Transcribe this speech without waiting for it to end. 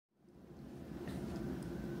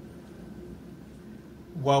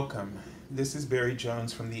Welcome. This is Barry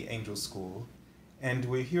Jones from the Angel School, and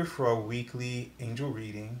we're here for our weekly angel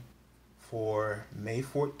reading for May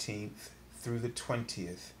 14th through the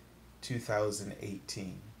 20th,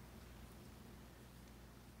 2018.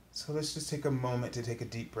 So let's just take a moment to take a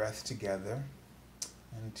deep breath together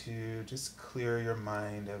and to just clear your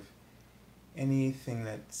mind of anything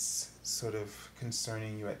that's sort of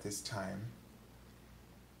concerning you at this time.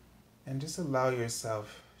 And just allow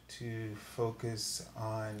yourself to focus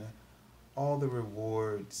on all the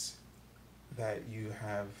rewards that you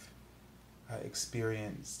have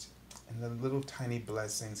experienced and the little tiny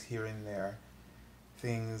blessings here and there.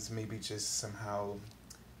 Things maybe just somehow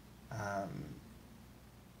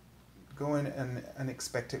go in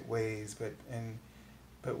unexpected ways,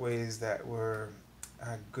 but ways that were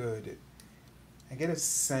good. I get a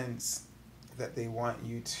sense that they want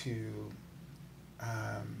you to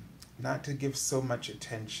not to give so much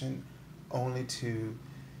attention only to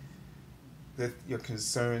your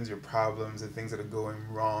concerns, your problems, and things that are going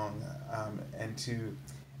wrong, and to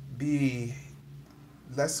be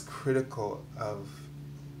less critical of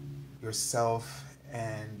yourself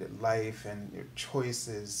and life and your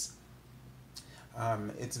choices.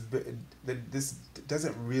 This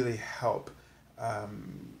doesn't really help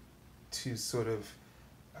to sort of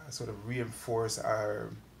reinforce our.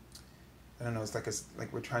 I don't know. It's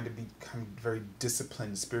like we're trying to become very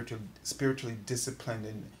disciplined, spiritually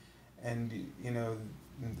disciplined, and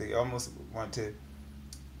they almost want to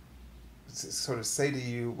sort of say to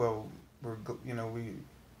you, well, we're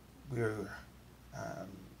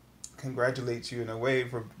congratulate you in a way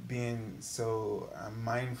for being so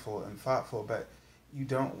mindful and thoughtful, but you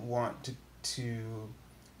don't want to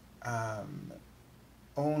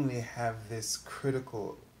only have this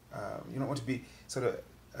critical. You don't want to be sort of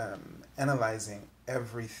analyzing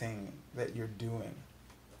everything that you're doing.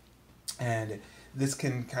 And this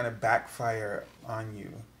can kind of backfire on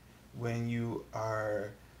you when you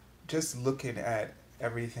are just looking at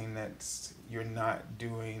everything that you're not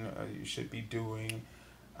doing or you should be doing.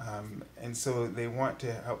 And so they want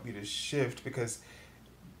to help you to shift, because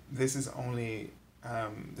this is only,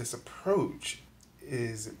 this approach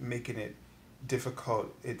is making it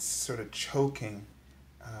difficult. It's sort of choking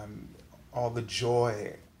all the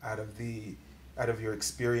joy out of your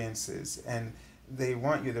experiences, and they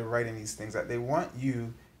want you to write in these things that they want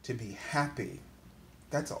you to be happy.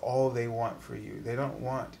 That's all they want for you. They don't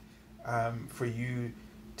want for you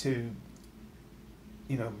to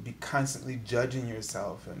be constantly judging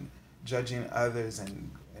yourself and judging others and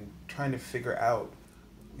trying to figure out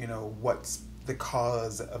what's the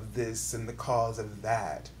cause of this and the cause of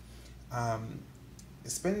that.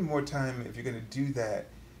 Spend more time, if you're going to do that,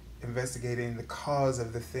 investigating the cause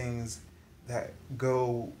of the things that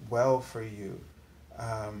go well for you,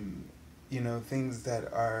 things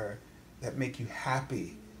that make you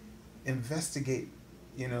happy. Investigate,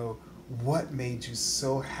 what made you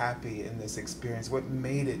so happy in this experience. What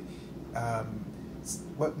made it?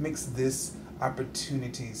 What makes this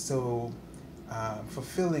opportunity so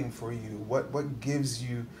fulfilling for you? What gives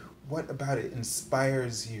you? What about it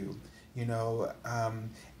inspires you?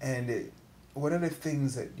 What are the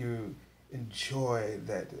things that you enjoy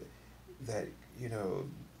that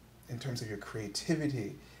in terms of your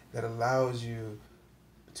creativity, that allows you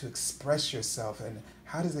to express yourself, and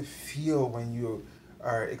how does it feel when you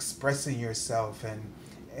are expressing yourself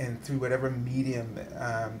and through whatever medium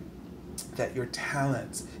that your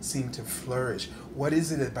talents seem to flourish? What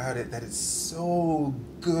is it about it that is so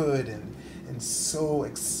good and so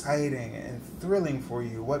exciting and thrilling for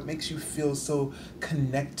you? What makes you feel so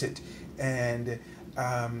connected and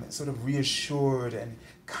sort of reassured and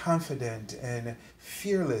confident and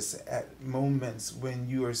fearless at moments when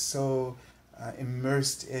you are so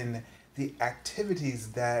immersed in the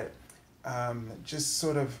activities that just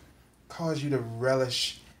sort of cause you to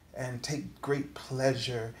relish and take great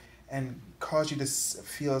pleasure and cause you to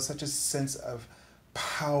feel such a sense of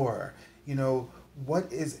power?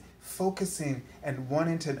 What is focusing and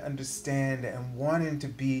wanting to understand and wanting to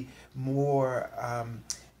be more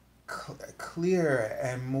clear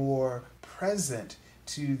and more present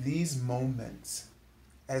to these moments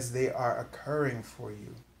as they are occurring for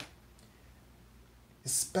you,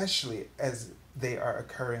 especially as they are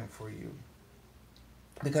occurring for you.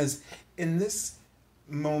 Because in this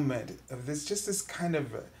moment of this kind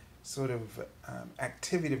of sort of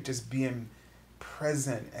activity of just being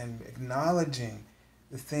present and acknowledging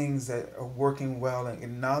the things that are working well, and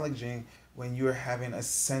acknowledging when you're having a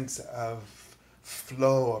sense of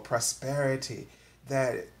flow or prosperity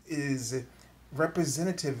that is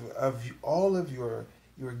representative of all of your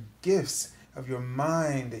gifts, of your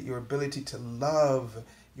mind, your ability to love,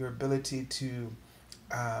 your ability to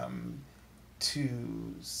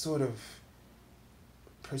sort of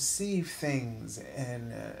perceive things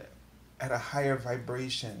and at a higher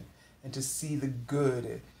vibration, and to see the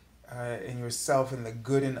good in yourself and the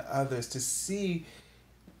good in others, to see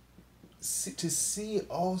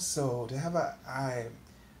also, to have an eye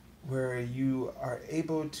where you are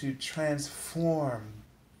able to transform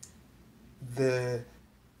the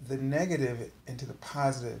negative into the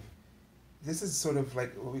positive. This is sort of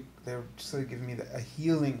like they're sort of giving me a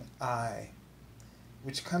healing eye,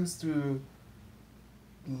 which comes through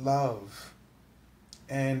love.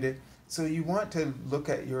 And so you want to look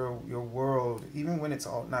at your world, even when it's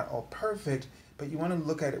not all perfect, but you want to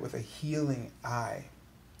look at it with a healing eye,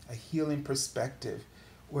 a healing perspective,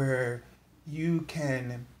 where you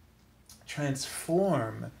can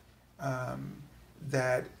transform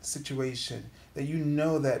that situation, that you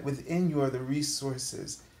know that within you are the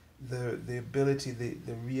resources, the ability,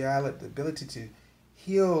 the reality, the ability to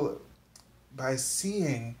heal by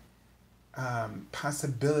seeing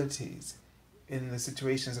possibilities in the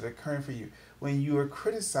situations that are occurring for you. When you are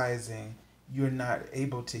criticizing, you're not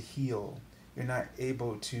able to heal. You're not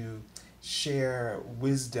able to share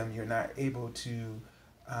wisdom. You're not able to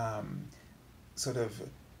sort of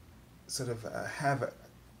have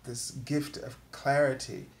this gift of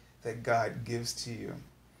clarity that God gives to you.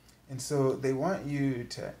 And so they want you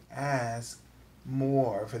to ask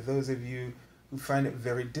more. For those of you who find it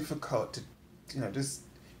very difficult to, just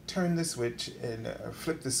turn the switch and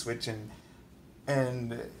flip the switch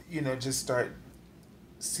and just start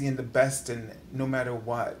seeing the best in no matter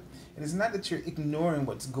what. And it's not that you're ignoring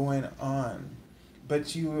what's going on,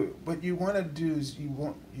 but what you want to do is you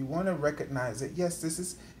want to recognize that yes, this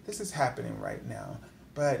is happening right now.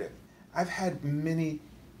 But I've had many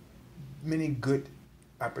good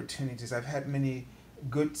opportunities. I've had many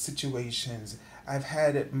good situations. I've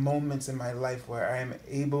had moments in my life where I am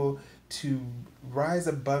able to rise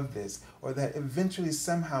above this, or that eventually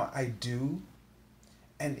somehow I do.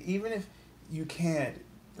 And even if you can't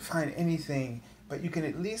find anything, but you can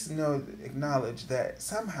at least acknowledge that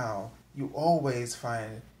somehow you always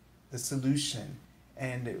find the solution,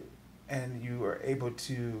 and you are able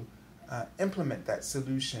to implement that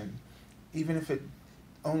solution, even if it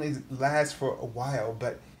only lasts for a while.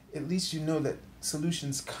 But at least you know that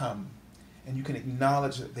solutions come, and you can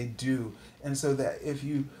acknowledge that they do. And so that if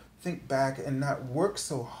you think back and not work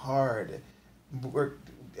so hard,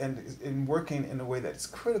 in working in a way that's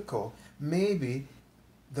critical, maybe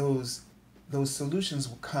those solutions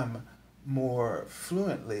will come more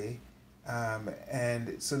fluently,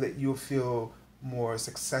 and so that you'll feel more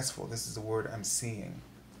successful. This is the word I'm seeing,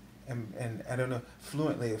 and I don't know,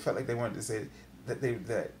 fluently. It felt like they wanted to say that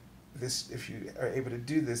this, if you are able to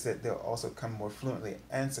do this, that they'll also come more fluently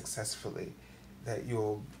and successfully. That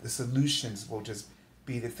the solutions will just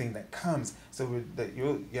be the thing that comes. So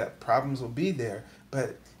that problems will be there,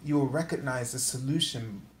 but you'll recognize the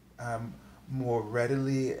solution more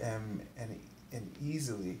readily and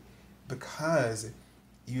easily, because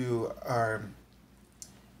you are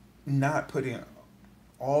not putting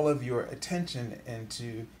all of your attention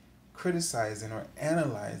into criticizing or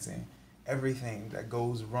analyzing everything that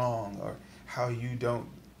goes wrong, or how you don't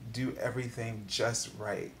do everything just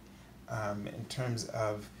right in terms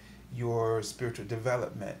of your spiritual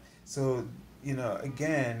development. So,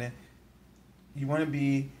 again, you want to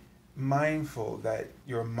be mindful that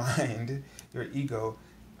your mind, your ego,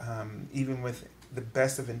 even with the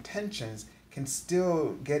best of intentions, can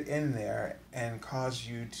still get in there and cause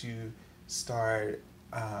you to start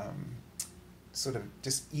sort of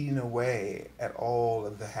just eating away at all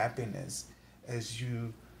of the happiness, as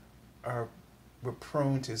we're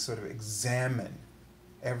prone to sort of examine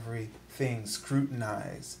everything,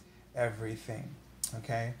 scrutinize everything,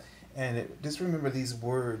 okay? And just remember these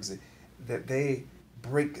words, that they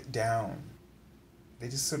break down. They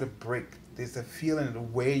just sort of break. There's a feeling of the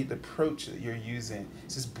way, the approach that you're using.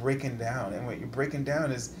 It's just breaking down. And what you're breaking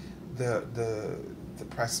down is the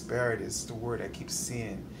prosperity. Is the word I keep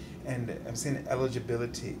seeing. And I'm seeing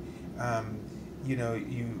eligibility.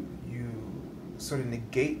 You sort of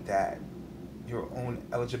negate that, your own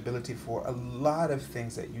eligibility for a lot of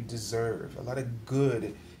things that you deserve, a lot of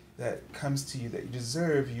good that comes to you that you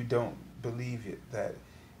deserve. You don't believe it, that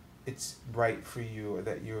it's right for you, or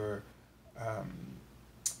that you're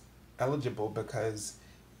eligible, because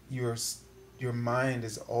your mind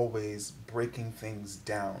is always breaking things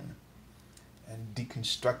down and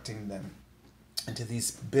deconstructing them into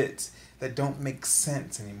these bits that don't make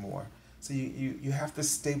sense anymore. So you have to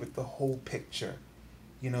stay with the whole picture.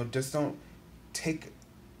 Just don't take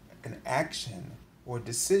an action or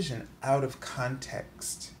decision out of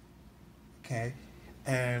context. Okay?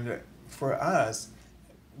 And for us,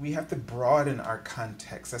 we have to broaden our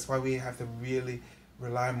context. That's why we have to really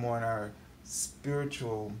rely more on our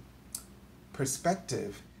spiritual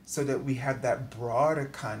perspective, so that we have that broader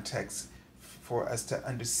context for us to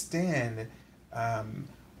understand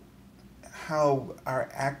how our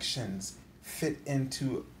actions fit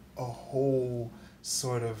into a whole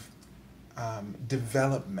sort of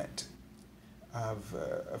development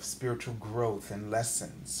of spiritual growth and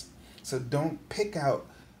lessons. So don't pick out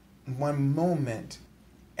one moment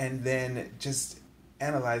and then just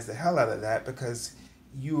analyze the hell out of that, because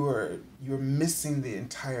you're missing the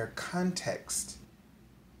entire context.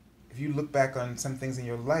 If you look back on some things in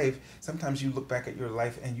your life, sometimes you look back at your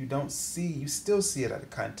life and you still see it out of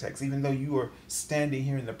context. Even though you are standing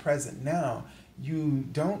here in the present now, you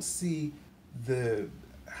don't see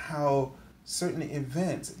how certain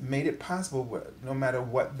events made it possible, no matter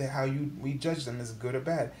we judge them as good or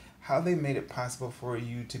bad, how they made it possible for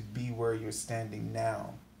you to be where you're standing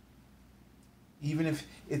now. Even if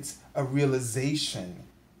it's a realization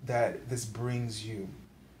that this brings you,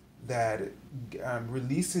 that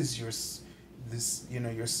releases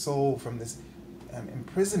your soul from this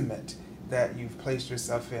imprisonment that you've placed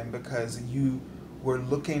yourself in because you were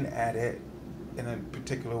looking at it in a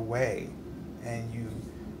particular way, and you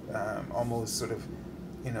almost sort of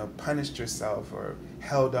punished yourself or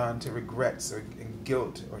held on to regrets or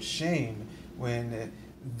guilt or shame when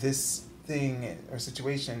this thing or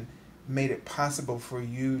situation made it possible for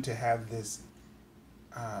you to have this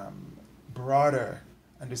broader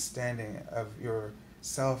understanding of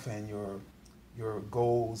yourself and your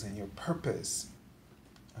goals and your purpose.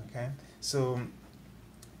 Okay, so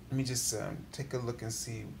let me just take a look and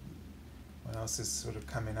see what else is sort of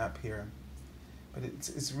coming up here. But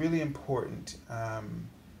it's really important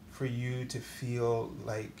for you to feel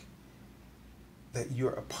like that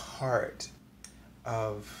you're a part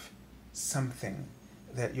of something,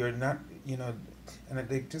 that you're not, and I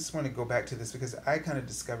just want to go back to this because I kind of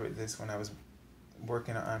discovered this when I was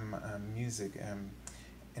working on music,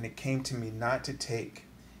 and it came to me not to take,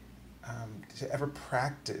 to ever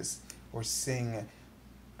practice or sing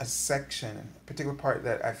a section, a particular part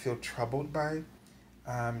that I feel troubled by,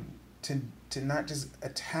 to not just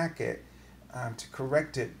attack it, to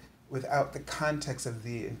correct it without the context of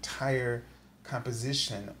the entire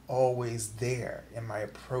composition always there in my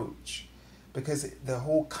approach. Because the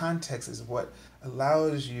whole context is what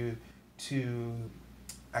allows you to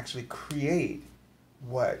actually create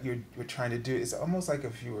what you're trying to do. It's almost like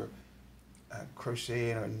if you were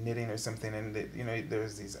crocheting or knitting or something, and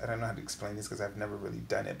there's these, I don't know how to explain this because I've never really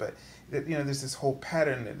done it, but there's this whole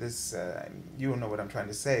pattern, you don't know what I'm trying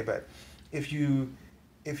to say, but if you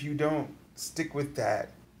don't stick with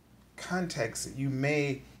that context, you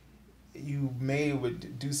may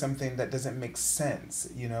would do something that doesn't make sense.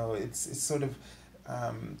 It's sort of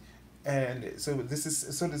and so this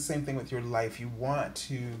is sort of the same thing with your life. You want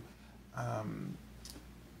to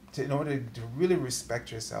in order to really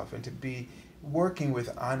respect yourself and to be working with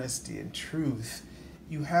honesty and truth,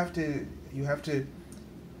 you have to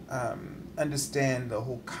understand the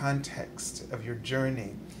whole context of your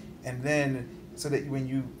journey, and then so that when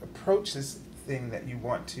you approach this thing that you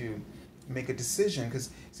want to make a decision, because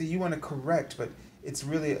see, you want to correct, but it's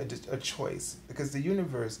really a choice, because the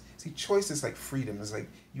universe, see, choice is like freedom. It's like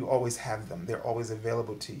you always have them, they're always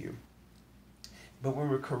available to you. But when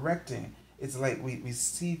we're correcting, it's like we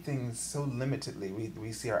see things so limitedly.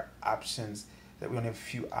 We see our options, that we only have a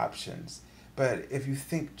few options. But if you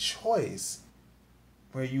think choice,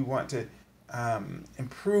 where you want to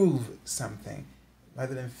improve something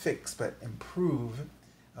rather than fix, but improve,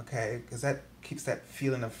 okay, because that keeps that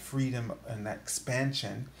feeling of freedom and that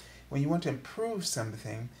expansion. When you want to improve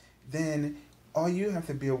something, then all you have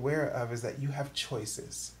to be aware of is that you have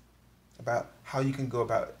choices about how you can go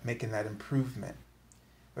about making that improvement.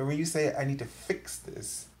 But when you say, I need to fix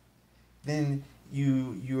this, then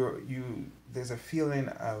there's a feeling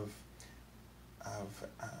of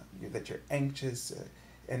that you're anxious,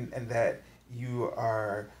 and that you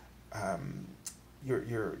are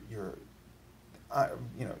you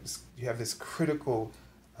have this critical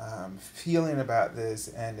feeling about this,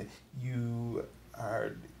 and you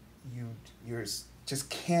just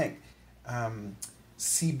can't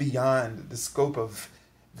see beyond the scope of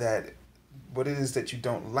that, what it is that you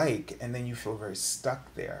don't like, and then you feel very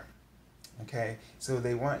stuck there. Okay, so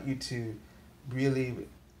they want you to really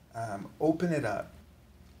open it up,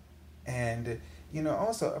 and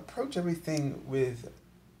also approach everything with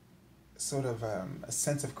sort of a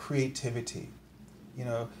sense of creativity.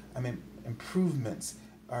 Improvements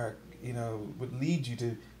are, would lead you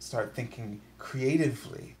to start thinking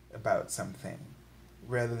creatively about something,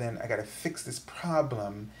 rather than I got to fix this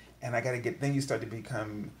problem and I got to get. Then you start to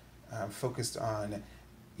become focused on,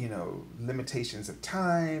 limitations of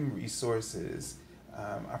time, resources,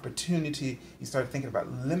 opportunity. You start thinking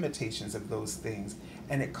about limitations of those things,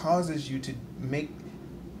 and it causes you to make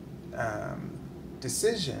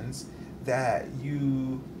decisions that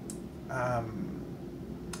you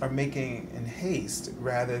are making in haste,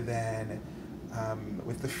 rather than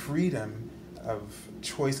with the freedom of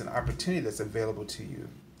choice and opportunity that's available to you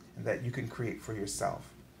and that you can create for yourself.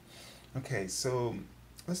 Okay, so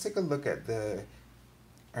let's take a look at the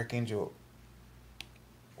Archangel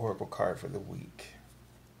Oracle card for the week.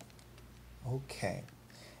 Okay,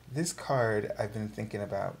 this card I've been thinking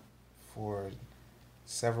about for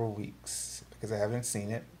several weeks because I haven't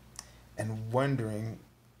seen it, and wondering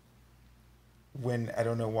when, I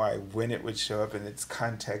don't know why, when it would show up in its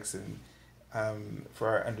context and for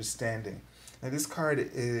our understanding. Now, this card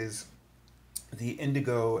is the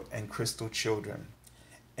Indigo and Crystal Children.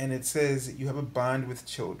 And it says you have a bond with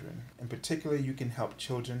children. In particular, you can help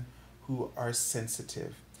children who are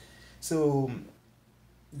sensitive. So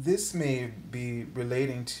this may be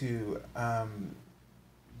relating to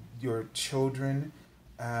your children,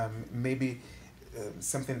 maybe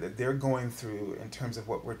something that they're going through in terms of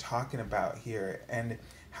what we're talking about here, and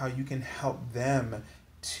how you can help them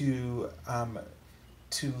to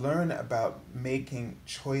learn about making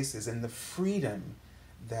choices and the freedom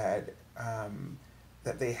that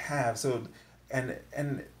that they have. So,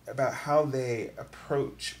 and about how they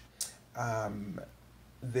approach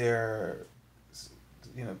their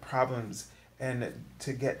problems, and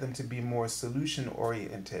to get them to be more solution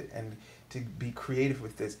oriented and to be creative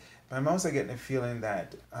with this. But I'm also getting a feeling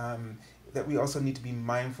that that we also need to be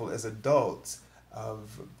mindful as adults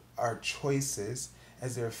of our choices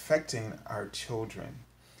as they're affecting our children.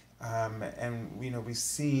 And we've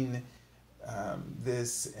seen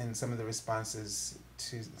this in some of the responses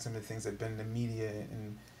to some of the things that have been in the media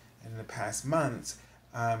in the past months.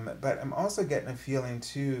 But I'm also getting a feeling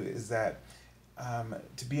too is that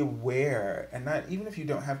to be aware, and not even if you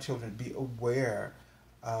don't have children, be aware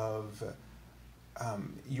of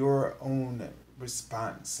your own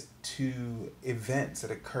response to events that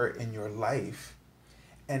occur in your life,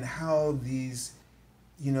 and how these,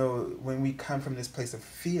 when we come from this place of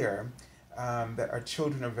fear, that our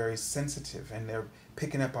children are very sensitive and they're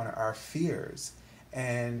picking up on our fears,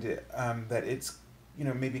 and that it's,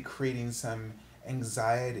 maybe creating some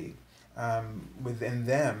anxiety within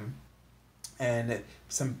them, and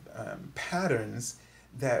some patterns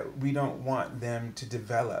that we don't want them to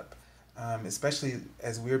develop, especially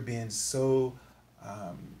as we're being so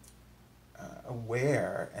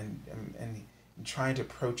aware and trying to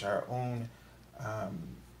approach our own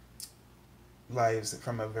lives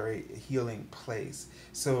from a very healing place.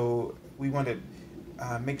 So we want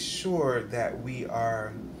to make sure that we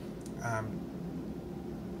are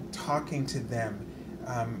talking to them.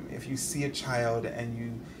 If you see a child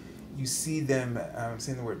and you see them,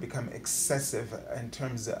 saying the word, become excessive in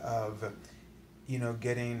terms of,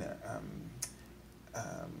 getting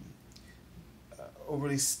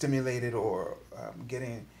overly stimulated, or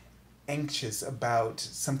getting anxious about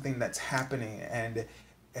something that's happening, and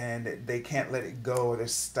they can't let it go, or they're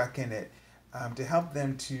stuck in it, to help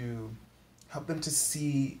them to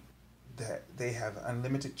see that they have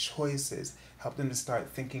unlimited choices, help them to start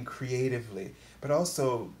thinking creatively. But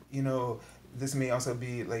also, this may also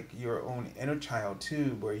be like your own inner child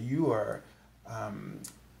too, where you are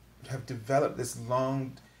have developed this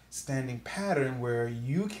long-standing pattern where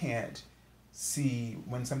you can't see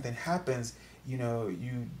when something happens. You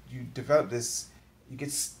develop this, you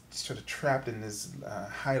get sort of trapped in this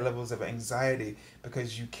high levels of anxiety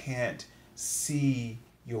because you can't see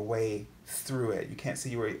your way through it. You can't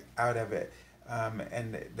see your way out of it,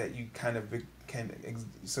 and that you kind of can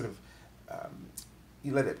sort of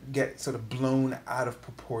you let it get sort of blown out of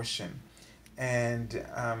proportion, and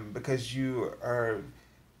because you are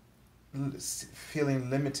feeling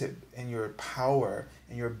limited in your power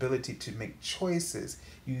and your ability to make choices,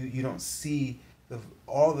 you don't see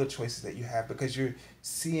all the choices that you have, because you're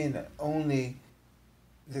seeing only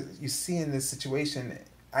you see in this situation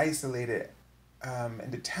isolated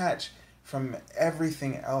and detached from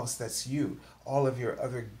everything else that's you, all of your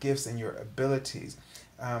other gifts and your abilities.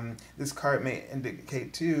 This card may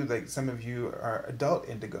indicate too, like some of you are adult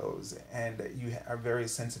indigos and you are very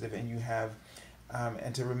sensitive, and you have,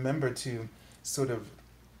 and to remember to sort of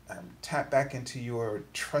tap back into your,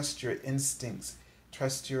 trust your instincts,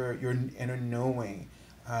 trust your inner knowing.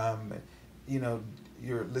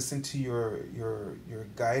 your listen to your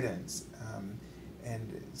guidance,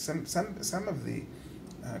 and some of the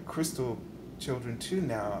crystal children too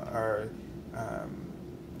now are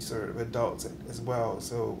sort of adults as well.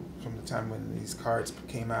 So from the time when these cards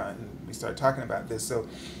came out and we started talking about this, so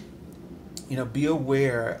be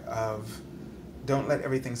aware of, don't let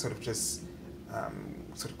everything sort of just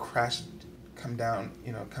sort of come down,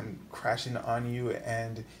 come crashing on you,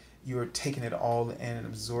 and you're taking it all in and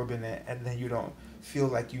absorbing it, and then you don't feel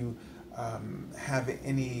like you have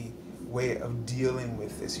any way of dealing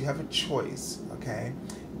with this. You have a choice, okay?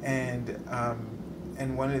 And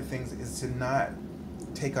one of the things is to not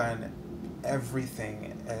take on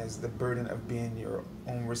everything as the burden of being your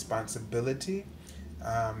own responsibility,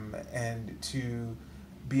 and to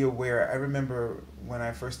be aware. I remember when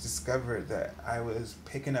I first discovered that I was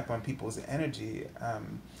picking up on people's energy.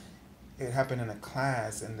 It happened in a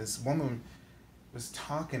class, and this woman was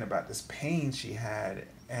talking about this pain she had,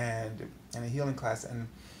 and in a healing class, and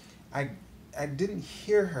I didn't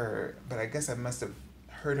hear her, but I guess I must have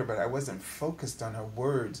heard her, but I wasn't focused on her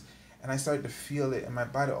words, and I started to feel it in my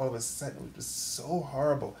body all of a sudden. It was so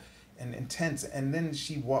horrible and intense, and then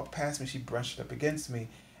she walked past me, she brushed up against me,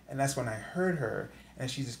 and that's when I heard her, and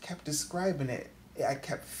she just kept describing it. I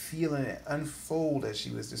kept feeling it unfold as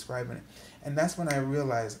she was describing it, and that's when I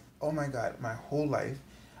realized, oh my God, my whole life,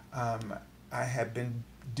 I had been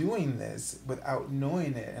doing this without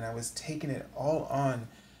knowing it, and I was taking it all on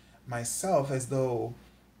myself as though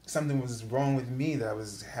something was wrong with me, that I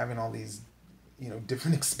was having all these,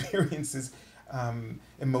 different experiences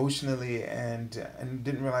emotionally, and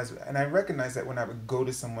didn't realize. And I recognized that when I would go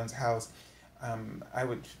to someone's house, I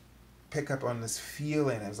would pick up on this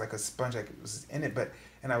feeling. It was like a sponge, like it was in it,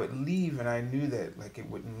 and I would leave, and I knew that like it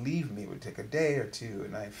wouldn't leave me. It would take a day or two,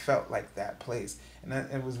 and I felt like that place. And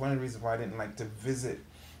it was one of the reasons why I didn't like to visit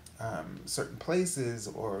certain places,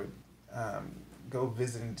 or go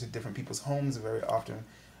visiting to different people's homes very often,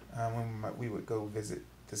 when we would go visit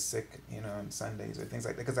the sick, on Sundays or things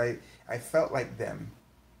like that, because I felt like them,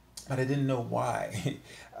 but I didn't know why,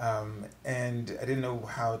 and I didn't know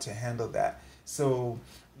how to handle that. So,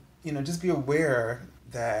 just be aware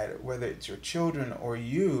that whether it's your children or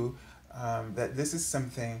you, that this is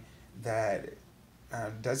something that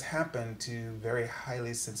does happen to very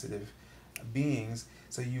highly sensitive beings.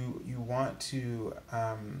 So you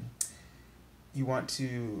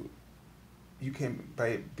can,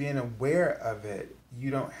 by being aware of it,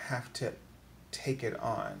 you don't have to take it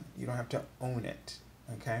on. You don't have to own it.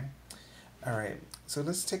 Okay? All right. So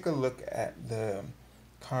let's take a look at the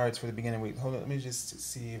cards for the beginning week. Hold on, let me just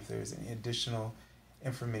see if there's any additional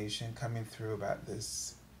information coming through about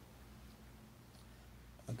this.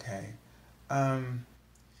 Okay.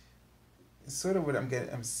 Sort of what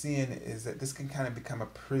I'm seeing is that this can kind of become a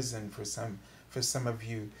prison for some of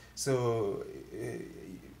you. So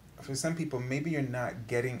for some people, maybe you're not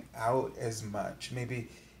getting out as much. Maybe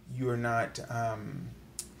you're not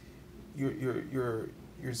your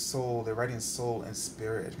soul. They're writing soul and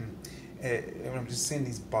spirit. And I'm just seeing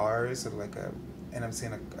these bars of and I'm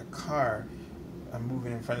seeing a car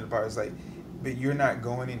moving in front of the bars, but you're not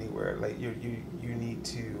going anywhere. Like you need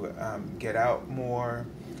to get out more,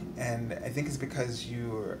 and I think it's because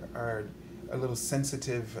you are a little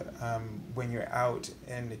sensitive when you're out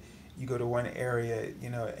and you go to one area,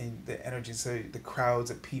 and the energy, so the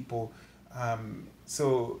crowds of people. But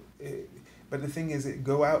the thing is,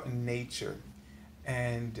 go out in nature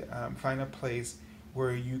and find a place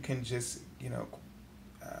where you can just,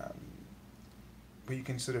 where you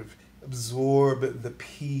can sort of absorb the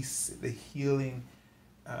peace, the healing,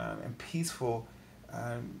 and peaceful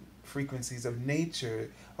frequencies of nature.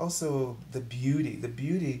 Also, the beauty. The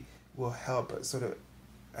beauty will help sort of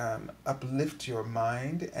uplift your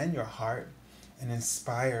mind and your heart and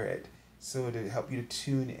inspire it, so to help you to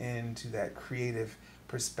tune in to that creative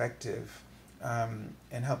perspective,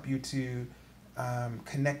 and help you to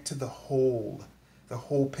connect to the whole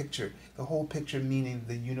picture. The whole picture meaning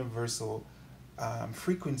the universal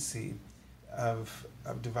frequency of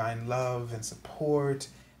divine love and support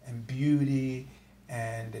and beauty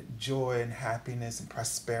and joy and happiness and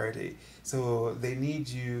prosperity. So they need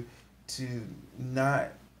you to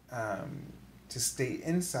not to stay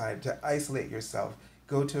inside, to isolate yourself.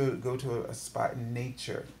 Go to a spot in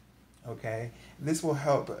nature. Okay, this will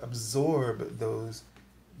help absorb those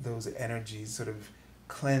energies, sort of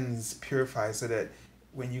cleanse, purify, so that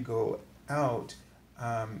when you go out,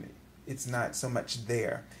 it's not so much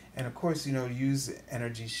there. And of course, use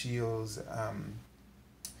energy shields.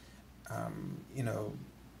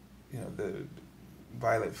 The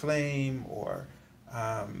violet flame, or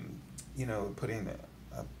putting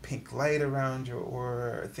a pink light around your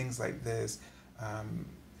aura, or things like this,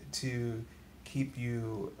 to keep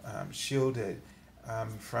you shielded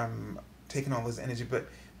from taking all this energy.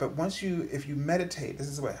 But once if you meditate, this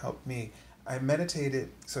is what helped me. I meditated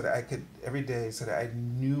so that I could every day, so that I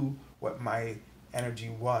knew what my energy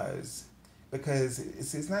was, because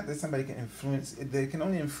it's not that somebody can influence. They can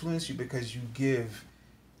only influence you because you give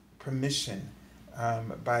permission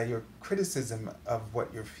by your criticism of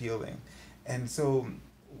what you're feeling. And so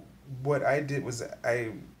what I did was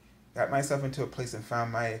I got myself into a place and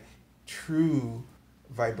found my true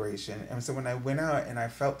vibration. And so when I went out and I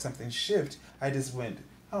felt something shift, I just went,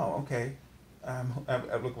 oh, okay.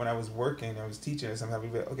 I look, when I was working, I was teaching or something,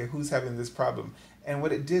 I'd be like, okay, who's having this problem? And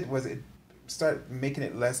what it did was it started making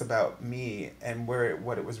it less about me and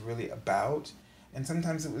what it was really about. And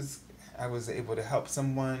sometimes I was able to help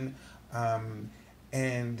someone,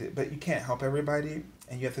 but you can't help everybody,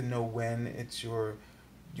 and you have to know when it's your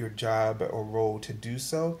job or role to do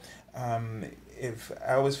so. If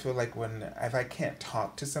I always feel like if I can't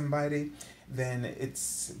talk to somebody, then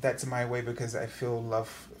that's my way, because I feel love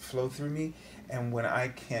flow through me. And when I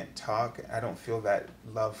can't talk, I don't feel that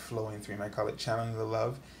love flowing through me. I call it channeling the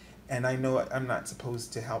love. And I know I'm not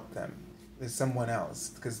supposed to help them. There's someone else,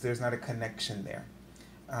 because there's not a connection there.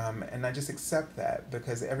 And I just accept that,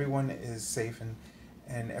 because everyone is safe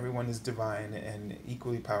and everyone is divine and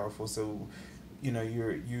equally powerful. So, you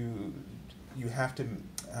have to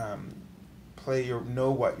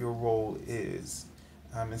know what your role is,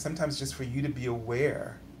 and sometimes just for you to be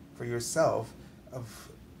aware for yourself of,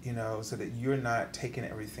 so that you're not taking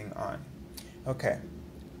everything on. Okay,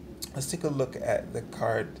 let's take a look at the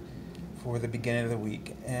card for the beginning of the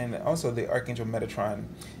week. And also the Archangel Metatron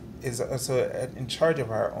is also in charge of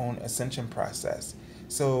our own ascension process.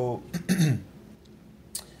 So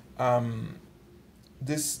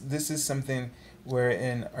this is something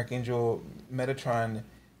wherein Archangel Metatron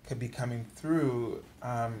could be coming through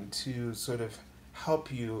to sort of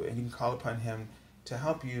help you, and you can call upon him to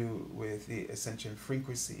help you with the ascension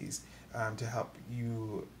frequencies, to help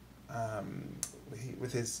you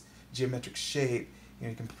with his geometric shape.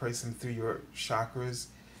 You can place him through your chakras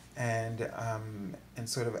and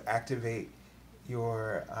sort of activate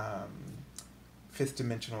your fifth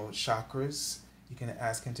dimensional chakras. You can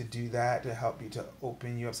ask him to do that, to help you, to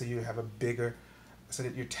open you up, so you have so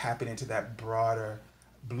that you're tapping into that broader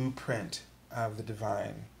blueprint of the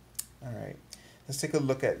divine. All right, let's take a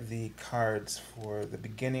look at the cards for the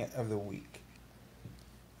beginning of the week.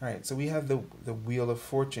 All right, so we have the Wheel of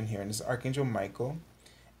Fortune here, and it's Archangel Michael.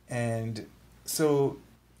 And so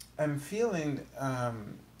I'm feeling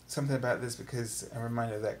something about this, because I'm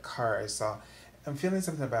reminded of that card I saw. I'm feeling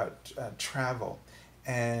something about travel,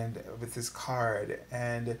 and with this card,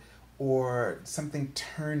 or something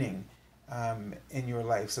turning in your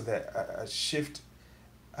life, so that a shift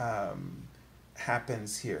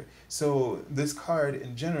happens here. So this card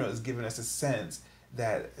in general is giving us a sense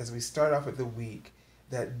that as we start off with the week,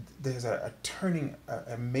 that there's a turning,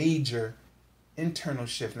 a major internal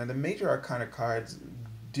shift. Now the major arcana cards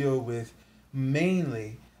deal with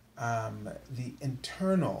mainly the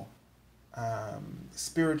internal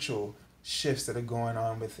spiritual shifts that are going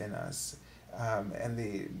on within us, and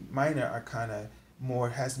the minor arcana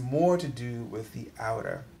has more to do with the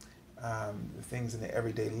outer, the things in the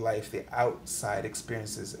everyday life, the outside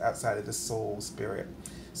experiences, outside of the soul, spirit.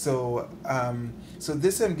 So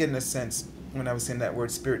this, I'm getting a sense when I was saying that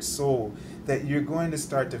word spirit, soul, that you're going to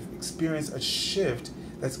start to experience a shift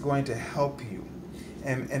that's going to help you.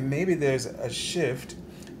 And maybe there's a shift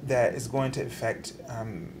that is going to affect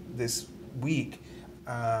this week.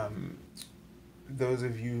 Those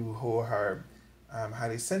of you who are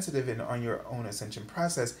highly sensitive and on your own ascension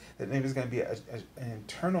process, that maybe there's going to be an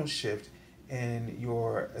internal shift in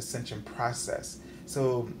your ascension process.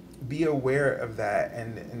 So be aware of that,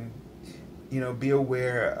 and be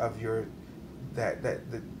aware of that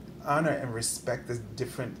the honor and respect the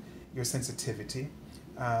different, your sensitivity,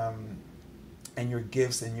 and your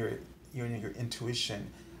gifts and your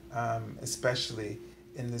intuition, especially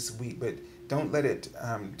in this week. But don't let it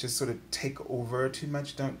just sort of take over too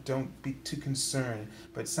much. Don't be too concerned.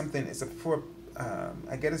 But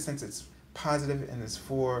I get a sense it's positive and it's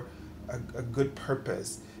for a good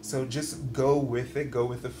purpose. So just go with it, go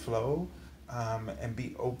with the flow, and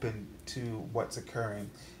be open to what's occurring.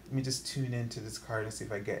 Let me just tune into this card and see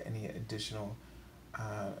if I get any additional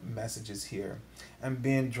messages here. I'm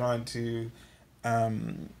being drawn to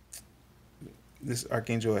this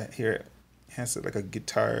archangel here. Has like a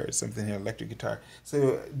guitar or something here, electric guitar.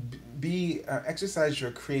 So exercise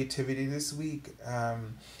your creativity this week.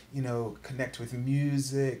 Connect with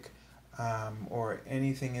music, or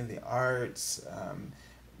anything in the arts,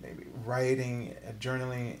 maybe writing,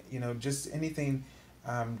 journaling, just anything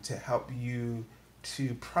to help you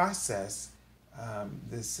to process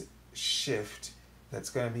this shift that's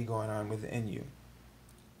going to be going on within you.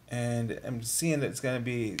 And I'm seeing that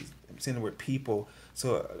I'm seeing the word people.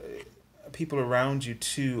 So people around you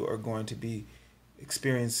too are going to be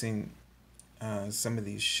experiencing some of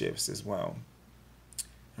these shifts as well.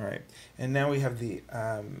 All right, and now we have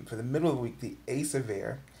for the middle of the week, the Ace of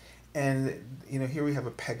Air, and here we have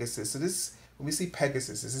a Pegasus. So this, when we see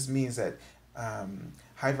Pegasus, this means that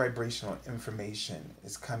high vibrational information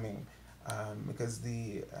is coming, because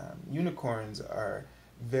the unicorns are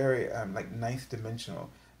very like ninth dimensional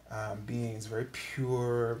beings, very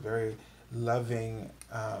pure, very loving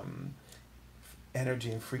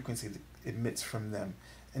energy and frequency that emits from them.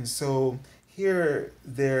 And so here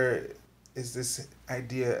there is this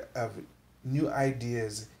idea of new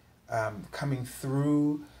ideas coming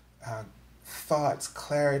through, thoughts,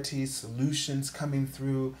 clarity, solutions coming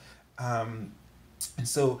through. And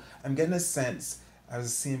so I'm getting a sense, I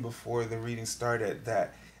was seeing before the reading started,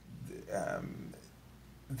 that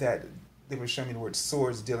that they were showing me the word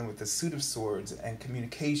swords, dealing with the suit of swords and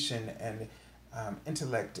communication and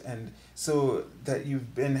intellect, and so that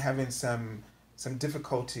you've been having some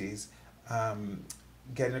difficulties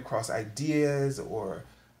getting across ideas, or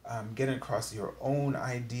getting across your own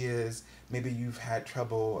ideas. Maybe you've had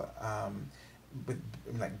trouble with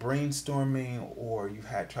like brainstorming, or you've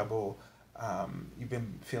had trouble, you've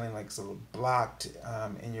been feeling like sort of blocked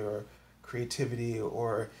in your creativity,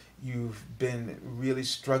 or you've been really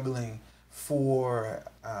struggling for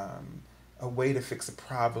a way to fix a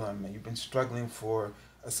problem, and you've been struggling for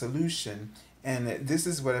a solution. And this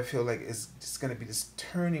is what I feel like is just going to be this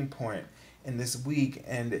turning point in this week,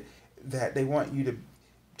 and that they want you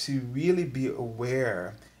to really be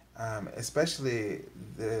aware, especially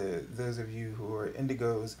those of you who are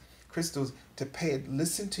indigos, crystals, to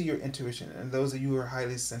listen to your intuition, and those of you who are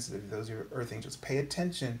highly sensitive, those of you who are earth angels, pay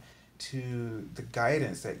attention to the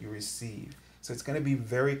guidance that you receive. So it's going to be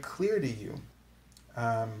very clear to you.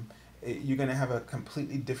 You're going to have a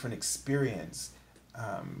completely different experience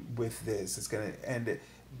with this. It's going to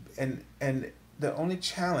and the only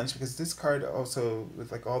challenge, because this card also,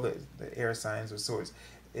 with like all the air signs or swords,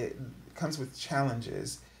 it comes with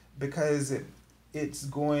challenges, because it's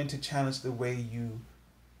going to challenge the way you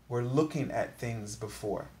were looking at things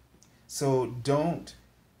before. So don't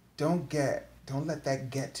let that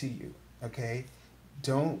get to you, okay?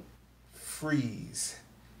 Don't freeze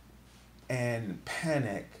and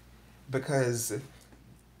panic because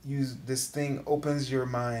this thing opens your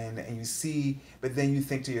mind and you see, but then you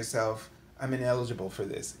think to yourself, I'm ineligible for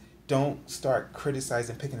this. Don't start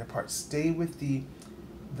criticizing, picking it apart. Stay with the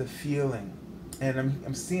feeling. And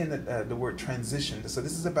I'm seeing that the word transition. So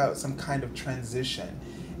this is about some kind of transition,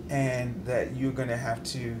 and that you're going to have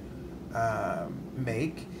to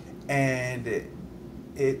make, and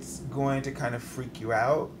it's going to kind of freak you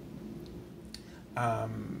out,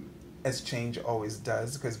 as change always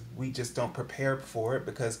does, because we just don't prepare for it,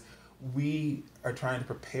 because we are trying to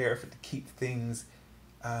prepare to keep things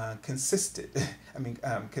consistent.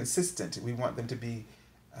 Consistent. We want them to be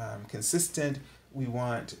consistent. We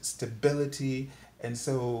want stability, and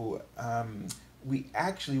so we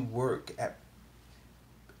actually work at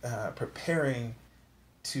preparing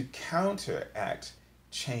to counteract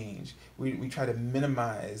change. We try to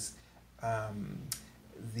minimize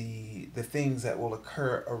the things that will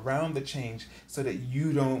occur around the change, so that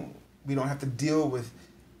we don't have to deal with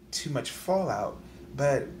too much fallout.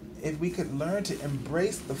 But if we could learn to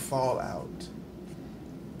embrace the fallout,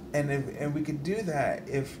 and we could do that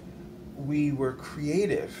if we were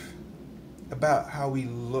creative about how we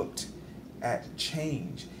looked at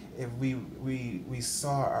change, if we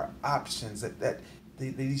saw our options, that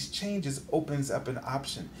these changes opens up an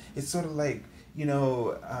option. It's sort of like,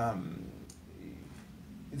 there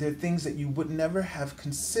are things that you would never have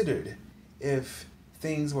considered if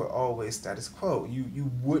things were always status quo.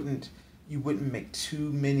 You wouldn't make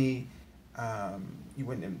too many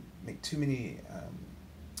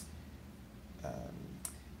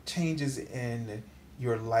changes in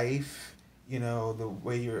your life, the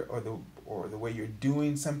way the way you're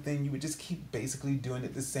doing something. You would just keep basically doing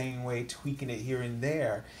it the same way, tweaking it here and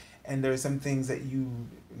there. And there are some things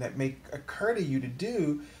that may occur to you to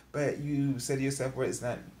do, but you say to yourself, well, it's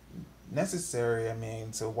not necessary.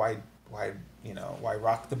 So why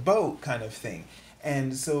rock the boat, kind of thing.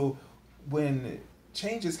 And so when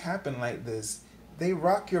changes happen like this, they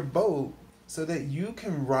rock your boat so that you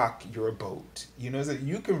can rock your boat, so that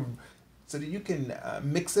you can so that you can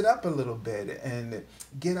mix it up a little bit and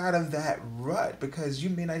get out of that rut, because you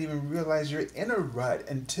may not even realize you're in a rut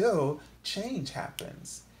until change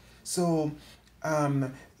happens. So,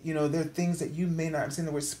 there are things that you may not, I'm saying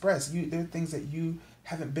the word express, there are things that you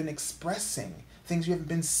haven't been expressing, things you haven't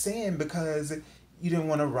been saying because you didn't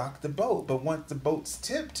want to rock the boat. But once the boat's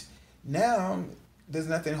tipped, now there's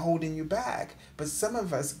nothing holding you back. But some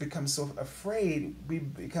of us become so afraid, we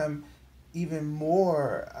become even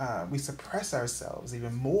more, we suppress ourselves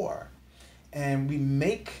even more. And we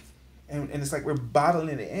make, and it's like we're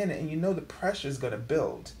bottling it in, and the pressure is going to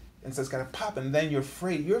build. And so it's got to pop, and then you're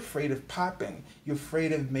afraid of popping. You're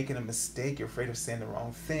afraid of making a mistake. You're afraid of saying the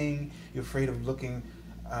wrong thing. You're afraid of looking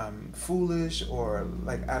foolish or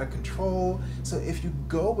like out of control. So if you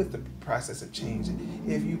go with the process of change,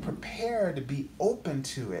 if you prepare to be open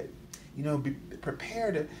to it, be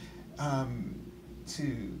prepared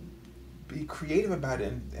to be creative about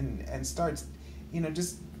it, and start,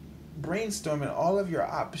 just brainstorming all of your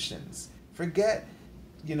options. Forget,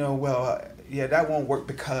 that won't work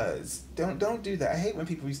because. Don't do that. I hate when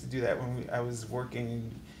people used to do that when I was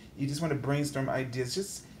working. You just want to brainstorm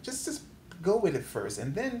ideas. Just go with it first,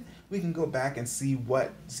 and then we can go back and see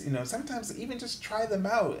what, sometimes even just try them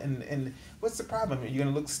out, and what's the problem? Are you going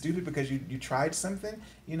to look stupid because you tried something?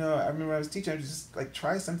 I remember I was teaching, I was just like,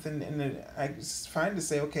 try something, and then it's fine to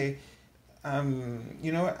say, okay, I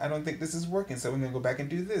don't think this is working, so we're going to go back and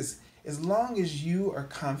do this. As long as you are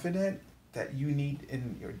confident that you need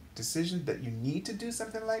in your decision, that you need to do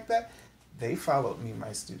something like that, they followed me,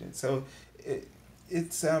 my students. So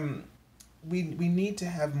we need to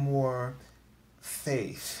have more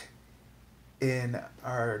faith in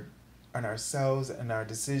ourselves and our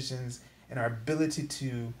decisions and our ability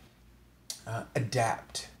to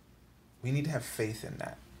adapt. We need to have faith in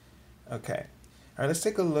that. Okay. All right, let's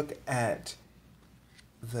take a look at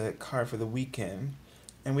the card for the weekend.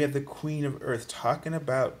 And we have the Queen of Earth talking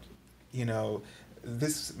about,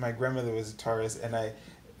 this, my grandmother was a Taurus, and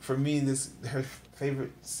for me, her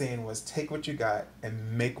favorite saying was, take what you got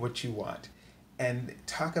and make what you want. And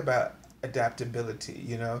talk about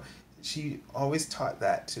adaptability, she always taught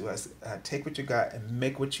that to us, take what you got and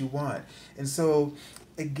make what you want. And so,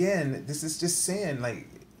 again, this is just saying, like,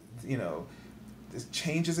 the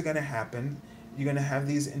changes are going to happen. You're going to have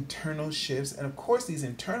these internal shifts, and of course these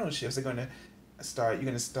internal shifts are going to start, you're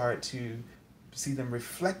going to start to see them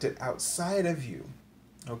reflected outside of you.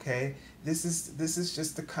 Okay, this is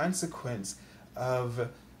just the consequence of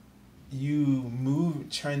you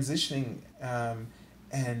transitioning,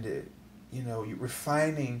 and you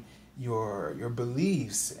refining your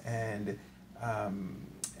beliefs and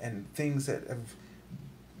things that have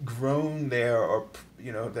grown there, or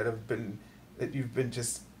that you've been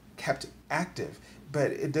just kept active.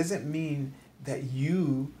 But it doesn't mean that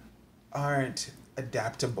you aren't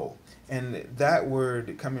adaptable. And that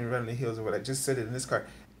word, coming right on the heels of what I just said in this card,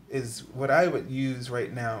 is what I would use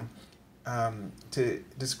right now to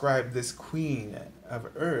describe this Queen of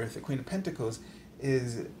Earth, the Queen of Pentacles,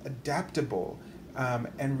 is adaptable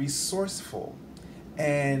and resourceful,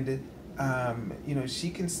 and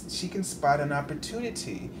she can spot an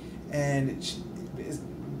opportunity, and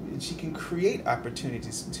she can create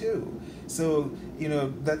opportunities too. So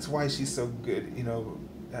that's why she's so good.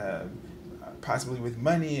 Possibly with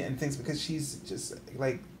money and things, because she's just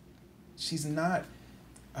like, she's not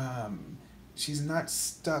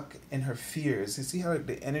stuck in her fears. You see how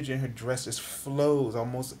the energy in her dress just flows,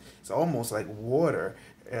 it's almost like water,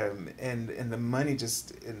 and the money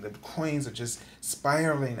and the coins are just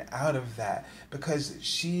spiraling out of that, because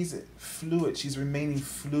she's fluid. She's remaining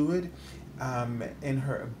fluid in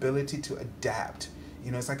her ability to adapt.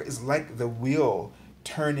 It's like the wheel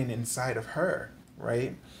turning inside of her,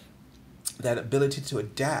 right? That ability to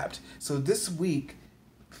adapt. So this week,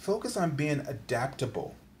 focus on being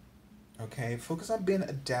adaptable. Okay, focus on being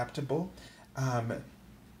adaptable, and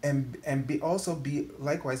be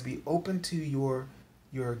likewise be open to your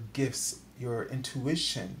gifts, your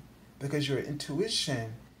intuition, because your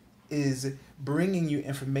intuition is bringing you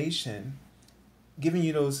information, giving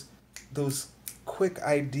you those quick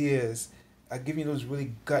ideas, giving you those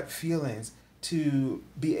really gut feelings to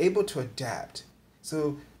be able to adapt.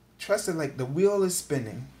 So trust it, like the wheel is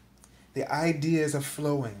spinning, the ideas are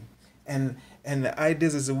flowing, and the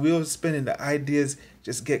ideas, as the wheel is spinning, the ideas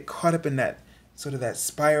just get caught up in that sort of that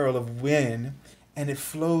spiral of wind, and it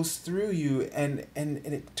flows through you, and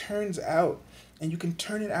it turns out, and you can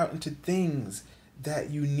turn it out into things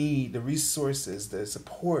that you need, the resources, the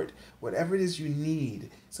support, whatever it is you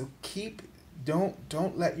need. So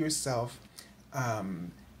don't let yourself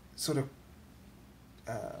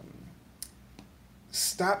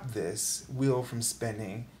stop this wheel from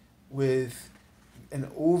spinning with an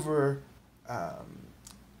over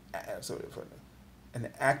sort of an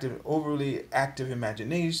overly active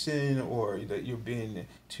imagination, or that you're being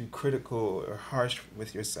too critical or harsh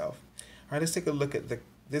with yourself. All right, let's take a look at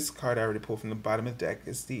this card I already pulled from the bottom of the deck.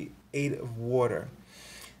 It's the Eight of Water.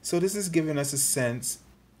 So this is giving us a sense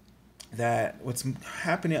that what's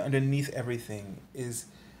happening underneath everything is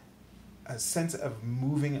a sense of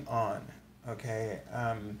moving on. Okay,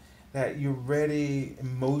 that you're ready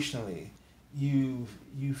emotionally. You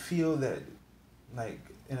feel that, like,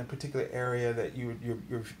 in a particular area that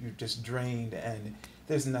you're just drained and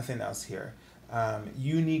there's nothing else here.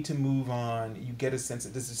 You need to move on. You get a sense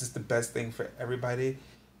that this is just the best thing for everybody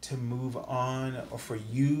to move on, or for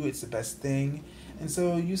you it's the best thing. And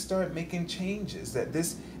so you start making changes. That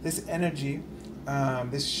this energy,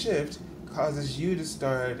 this shift causes you to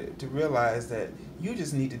start to realize that you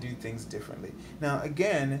just need to do things differently. Now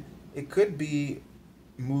again, it could be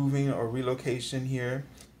moving or relocation here.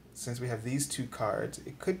 Since we have these two cards,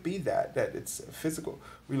 it could be that it's a physical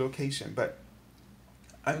relocation, but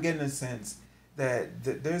I'm getting a sense that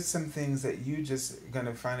there's some things that you just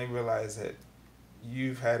gonna finally realize that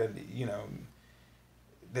you've had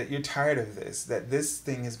that you're tired of this, that this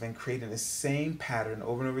thing has been creating the same pattern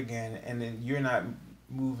over and over again, and then you're not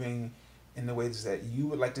moving in the ways that you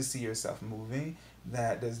would like to see yourself moving,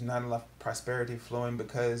 that there's not enough prosperity flowing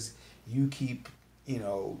because you keep,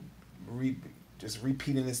 just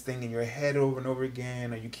repeating this thing in your head over and over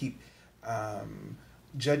again, or you keep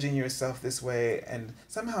judging yourself this way, and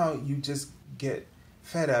somehow you just get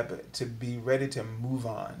fed up to be ready to move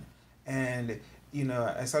on. And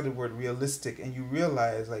I saw the word realistic, and you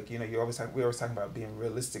realize, like, we always talking about being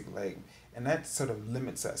realistic, like, and that sort of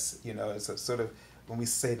limits us. It's a sort of, when we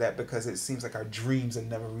say that, because it seems like our dreams are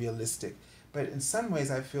never realistic. But in some ways,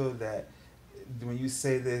 I feel that when you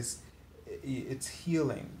say this, it's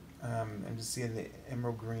healing. I'm just seeing the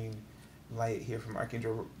emerald green light here from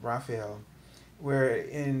Archangel Raphael,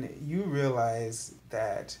 wherein you realize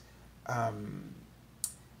that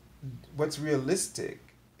what's realistic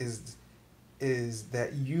is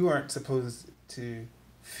that you aren't supposed to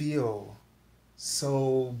feel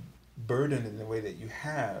so burdened in the way that you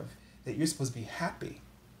have, that you're supposed to be happy,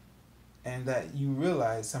 and that you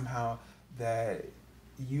realize somehow that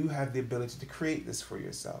you have the ability to create this for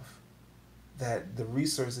yourself, that the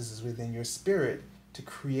resources is within your spirit to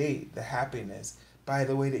create the happiness by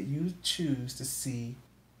the way that you choose to see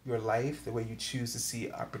your life, the way you choose to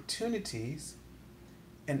see opportunities.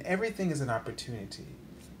 And everything is an opportunity.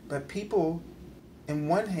 But people, in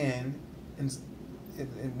one hand,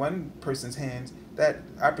 in one person's hands, that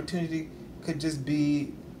opportunity could just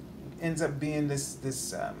ends up being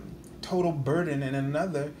this total burden, and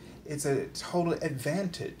another, it's a total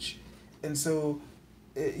advantage. And so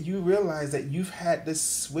you realize that you've had this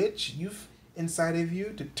switch inside of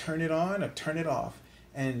you to turn it on or turn it off.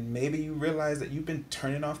 And maybe you realize that you've been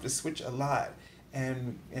turning off the switch a lot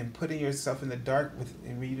and putting yourself in the dark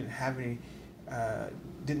and you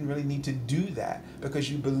didn't really need to do that,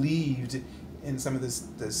 because you believed in some of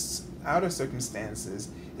this outer circumstances,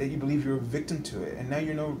 that you believe you're a victim to it, and now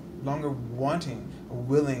you're no longer wanting or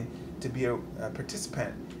willing to be a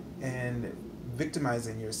participant in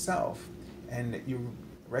victimizing yourself, and you're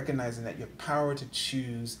recognizing that you have power to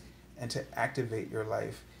choose and to activate your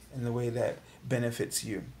life in the way that benefits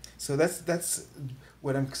you. So that's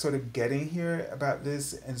what I'm sort of getting here about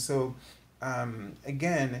this. And so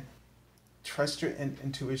again, trust your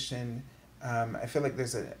intuition. I feel like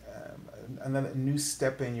there's another new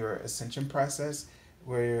step in your ascension process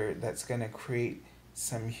where that's going to create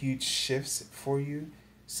some huge shifts for you.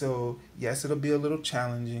 So yes, it'll be a little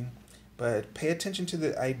challenging, but pay attention to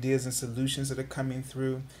the ideas and solutions that are coming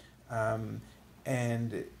through, and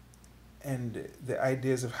the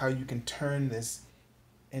ideas of how you can turn this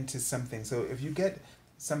into something. So if you get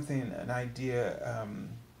an idea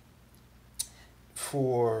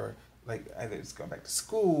for, like, either it's going back to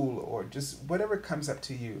school or just whatever comes up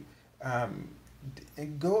to you,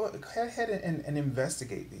 and go ahead and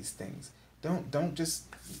investigate these things. Don't just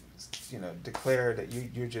declare that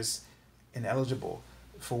you're just ineligible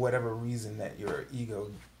for whatever reason that your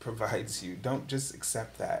ego provides you. Don't just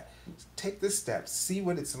accept that. Take the steps. See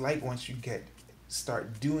what it's like once you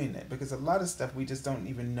start doing it, because a lot of stuff we just don't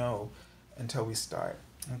even know until we start.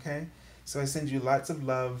 Okay? So I send you lots of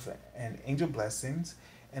love and angel blessings,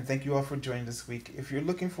 and thank you all for joining this week. If you're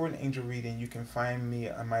looking for an angel reading, you can find me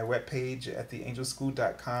on my webpage at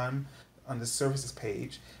theangelschool.com on the services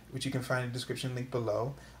page, which you can find in the description link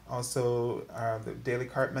below. Also, the daily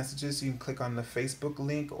card messages, you can click on the Facebook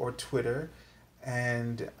link or Twitter.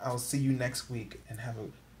 And I'll see you next week. And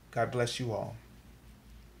God bless you all.